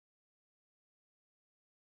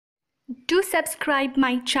Do subscribe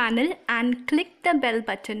my channel and click the bell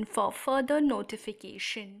button for further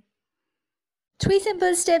notification. 3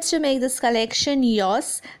 simple steps to make this collection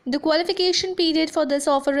yours. The qualification period for this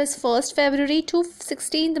offer is 1st February to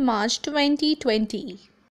 16th March 2020.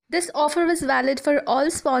 This offer is valid for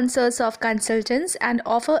all sponsors of consultants and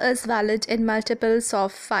offer is valid in multiples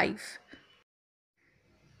of 5.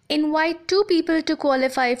 Invite 2 people to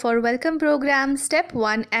qualify for welcome program step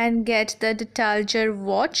 1 and get the detaljer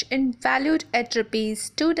watch valued at Rs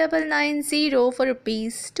 2990 for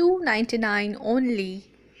Rs 299 only.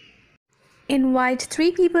 Invite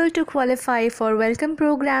 3 people to qualify for welcome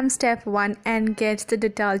program step 1 and get the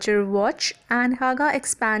detaljer watch and Haga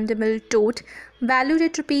expandable tote valued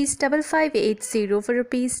at Rs 5580 for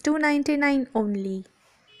Rs 299 only.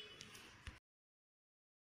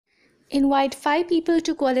 Invite 5 people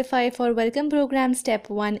to qualify for welcome program step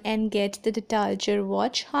 1 and get the detaljer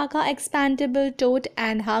watch, Haga expandable tote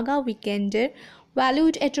and Haga weekender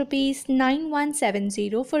valued at Rs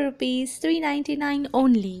 9170 for Rs 399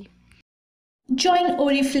 only. Join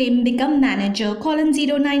Oriflame, become manager. Call on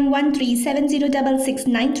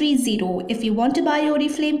 091370666930. If you want to buy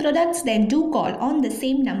Oriflame products, then do call on the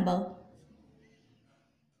same number.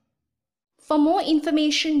 For more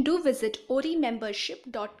information, do visit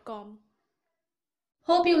orimembership.com.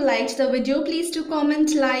 Hope you liked the video. Please do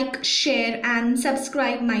comment, like, share and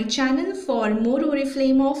subscribe my channel for more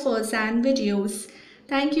Oriflame offers and videos.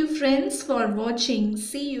 Thank you friends for watching.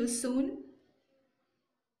 See you soon.